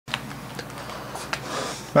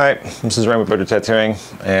Hi, this is Ryan with Better Tattooing,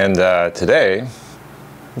 and today,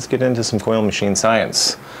 let's get into some coil machine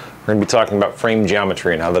science. We're going to be talking about frame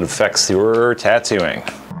geometry and how that affects your tattooing.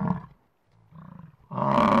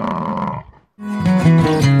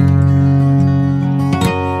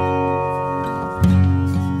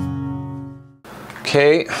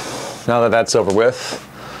 Okay, now that that's over with,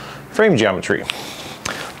 frame geometry.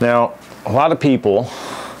 Now, a lot of people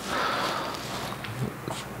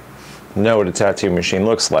know what a tattoo machine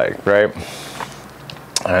looks like, right?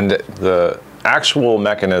 And the actual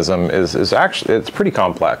mechanism is actually, it's pretty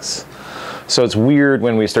complex. So it's weird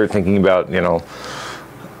when we start thinking about, you know,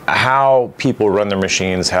 how people run their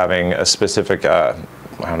machines having a specific, I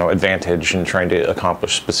don't know, advantage in trying to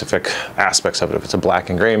accomplish specific aspects of it. If it's a black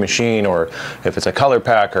and gray machine, or if it's a color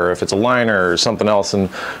pack, or if it's a liner or something else. And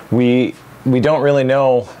we don't really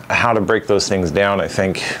know how to break those things down, I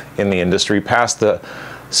think, in the industry, past the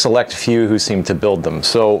select few who seem to build them.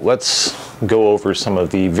 So let's go over some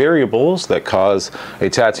of the variables that cause a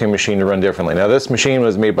tattoo machine to run differently. Now, this machine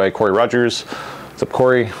was made by Coil Rogers. What's up,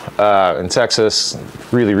 Corey? In Texas.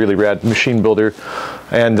 Really, really rad machine builder.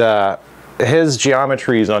 And his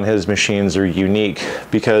geometries on his machines are unique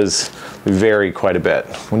because they vary quite a bit.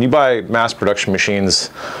 When you buy mass production machines,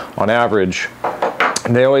 on average,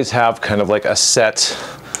 they always have kind of like a set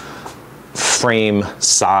frame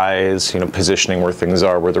size, you know, positioning where things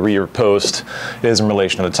are, where the rear post is in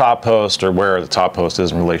relation to the top post, or where the top post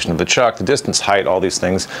is in relation to the chuck, the distance, height, all these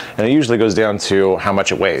things. And it usually goes down to how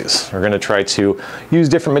much it weighs. We're going to try to use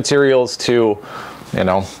different materials to, you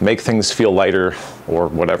know, make things feel lighter or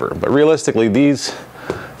whatever. But realistically, these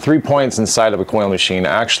 3 points inside of a coil machine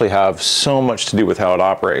actually have so much to do with how it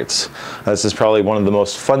operates. This is probably one of the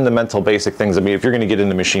most fundamental basic things. I mean, if you're going to get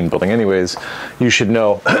into machine building anyways, you should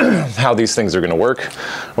know how these things are going to work.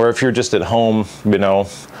 Or if you're just at home, you know,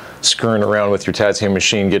 screwing around with your tattoo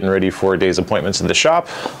machine, getting ready for a day's appointments at the shop,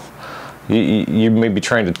 you may be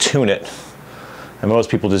trying to tune it. And most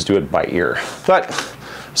people just do it by ear. But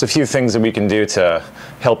there's a few things that we can do to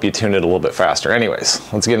help you tune it a little bit faster. Anyways,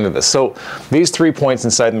 let's get into this. So these 3 points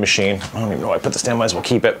inside the machine, I don't even know why I put this down, might as well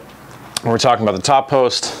keep it. We're talking about the top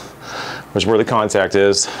post, which is where the contact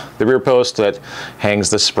is, the rear post that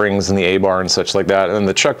hangs the springs and the A-bar and such like that, and then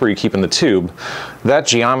the chuck where you keep in the tube. That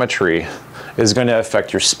geometry is going to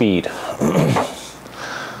affect your speed.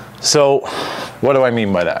 So what do I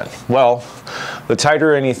mean by that? Well, the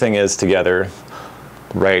tighter anything is together,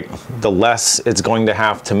 right, the less it's going to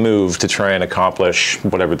have to move to try and accomplish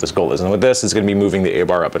whatever this goal is. And with this, it's going to be moving the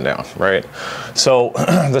A-bar up and down, right? So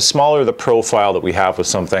the smaller the profile that we have with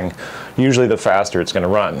something, usually the faster it's going to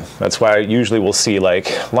run. That's why usually we'll see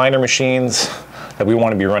like liner machines that we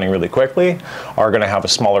want to be running really quickly are going to have a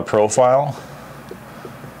smaller profile.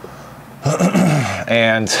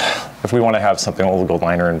 And if we want to have something, we'll go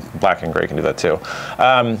liner, and black and gray can do that too.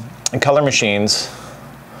 And color machines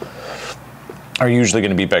are usually going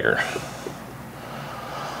to be bigger.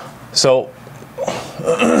 So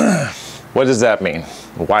what does that mean?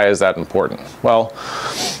 Why is that important? Well,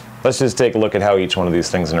 let's just take a look at how each one of these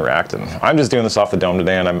things interact. And I'm just doing this off the dome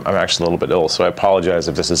today, and I'm actually a little bit ill, so I apologize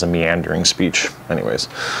if this is a meandering speech. Anyways,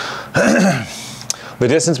 the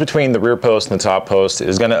distance between the rear post and the top post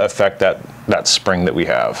is going to affect that spring that we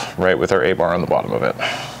have, right, with our A-bar on the bottom of it.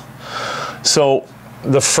 So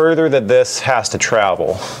the further that this has to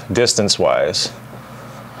travel, distance-wise,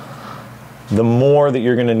 the more that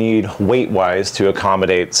you're going to need weight-wise to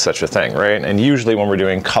accommodate such a thing, right? And usually when we're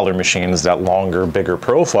doing color machines, that longer, bigger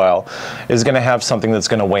profile is going to have something that's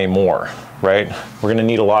going to weigh more, right? We're going to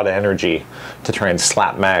need a lot of energy to try and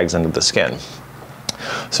slap mags into the skin.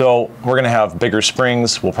 So we're going to have bigger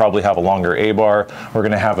springs, we'll probably have a longer A-bar, we're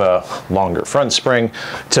going to have a longer front spring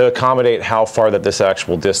to accommodate how far that this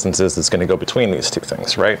actual distance is that's going to go between these two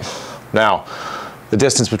things, right? Now, the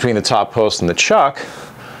distance between the top post and the chuck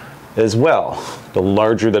as well, the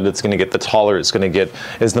larger that it's going to get, the taller it's going to get,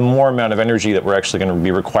 is the more amount of energy that we're actually going to be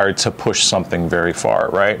required to push something very far,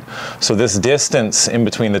 right? So this distance in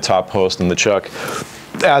between the top post and the chuck,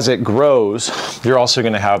 as it grows, you're also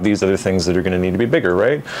going to have these other things that are going to need to be bigger,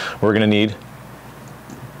 right? We're going to need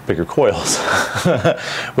bigger coils,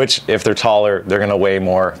 which if they're taller, they're going to weigh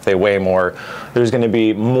more. If they weigh more, there's going to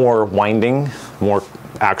be more winding, more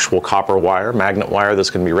actual copper wire, magnet wire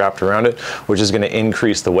that's going to be wrapped around it, which is going to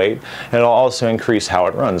increase the weight. And it'll also increase how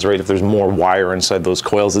it runs, right? If there's more wire inside those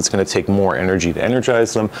coils, it's going to take more energy to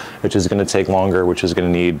energize them, which is going to take longer, which is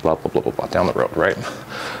going to need blah, blah, blah, blah, blah down the road, right?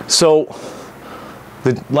 So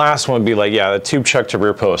the last one would be like, yeah, the tube chuck to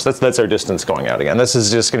rear post. That's our distance going out again. This is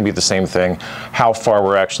just going to be the same thing, how far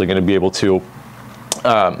we're actually going to be able to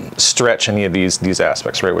stretch any of these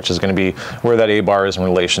aspects, right? Which is going to be where that A-bar is in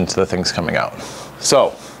relation to the things coming out.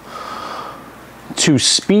 So to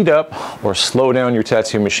speed up or slow down your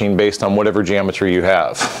tattoo machine based on whatever geometry you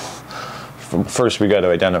have, first we got to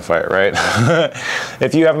identify it, right?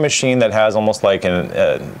 If you have a machine that has almost like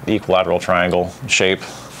an equilateral triangle shape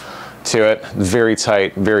to it, very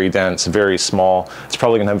tight, very dense, very small, it's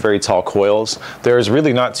probably going to have very tall coils. There's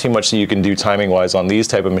really not too much that you can do timing wise on these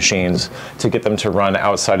type of machines to get them to run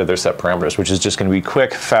outside of their set parameters, which is just going to be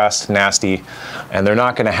quick, fast, nasty, and they're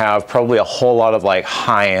not going to have probably a whole lot of like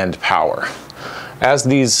high-end power. As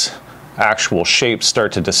these actual shapes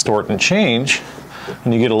start to distort and change,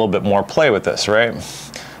 and you get a little bit more play with this, right?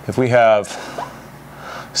 If we have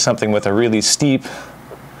something with a really steep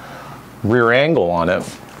rear angle on it,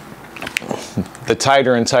 the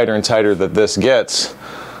tighter and tighter and tighter that this gets,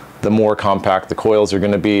 the more compact the coils are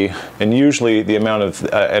going to be, and usually the amount of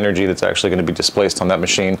energy that's actually going to be displaced on that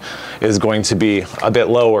machine is going to be a bit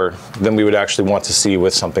lower than we would actually want to see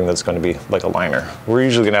with something that's going to be like a liner. We're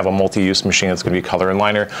usually going to have a multi-use machine that's going to be color and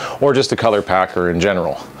liner, or just a color packer in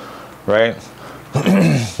general, right?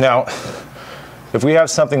 Now, if we have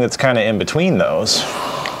something that's kind of in between those,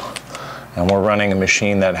 and we're running a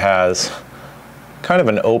machine that has kind of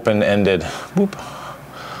an open-ended,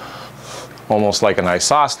 almost like an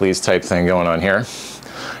isosceles type thing going on here,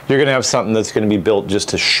 you're going to have something that's going to be built just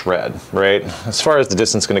to shred, right? As far as the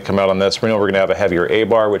distance going to come out on this, we know we're going to have a heavier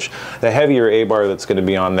A-bar, which the heavier A-bar that's going to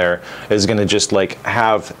be on there is going to just like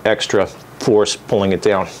have extra force pulling it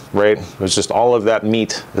down, right? There's just all of that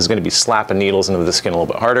meat is going to be slapping needles into the skin a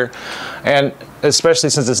little bit harder. And especially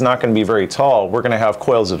since it's not going to be very tall, we're going to have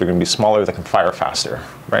coils that are going to be smaller that can fire faster,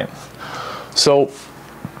 right? So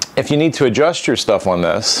if you need to adjust your stuff on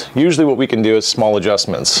this, usually what we can do is small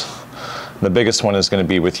adjustments. The biggest one is going to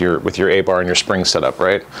be with your A-bar and your spring setup,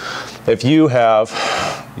 right? If you have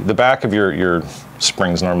the back of your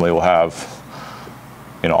springs normally will have,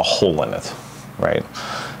 you know, a hole in it, right?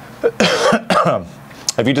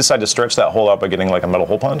 If you decide to stretch that hole out by getting like a metal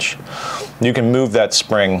hole punch, you can move that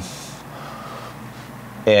spring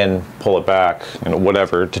in, pull it back, you know,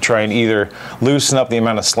 whatever, to try and either loosen up the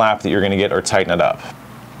amount of slap that you're going to get or tighten it up.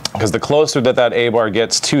 Because the closer that that A-bar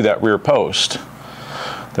gets to that rear post,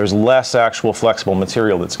 there's less actual flexible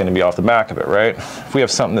material that's going to be off the back of it, right? If we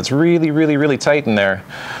have something that's really, really, really tight in there,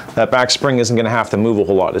 that back spring isn't going to have to move a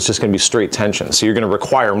whole lot. It's just going to be straight tension. So you're going to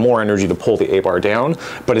require more energy to pull the A-bar down,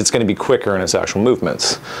 but it's going to be quicker in its actual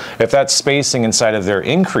movements. If that spacing inside of there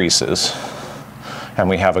increases, and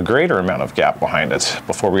we have a greater amount of gap behind it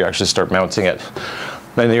before we actually start mounting it,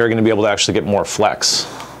 then you're going to be able to actually get more flex,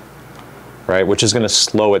 right? Which is going to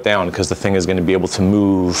slow it down because the thing is going to be able to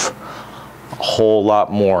move a whole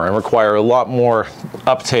lot more and require a lot more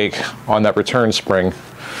uptake on that return spring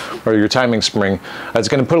or your timing spring. It's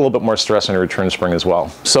going to put a little bit more stress on your return spring as well.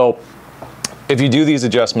 So if you do these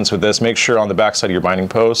adjustments with this, make sure on the back side of your binding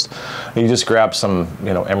post, you just grab some,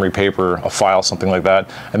 you know, emery paper, a file, something like that,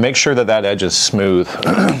 and make sure that that edge is smooth.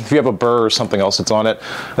 If you have a burr or something else that's on it,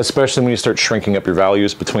 especially when you start shrinking up your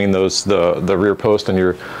values between those, the rear post and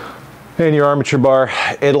your armature bar,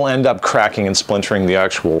 it'll end up cracking and splintering the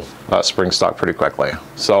actual spring stock pretty quickly.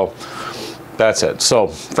 So that's it. So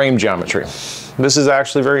frame geometry. This is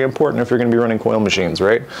actually very important if you're going to be running coil machines,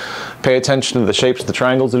 right? Pay attention to the shapes of the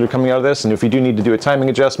triangles that are coming out of this, and if you do need to do a timing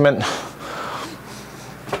adjustment,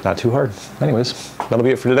 not too hard. Anyways, that'll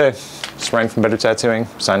be it for today. It's Ryan from Better Tattooing,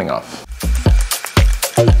 signing off.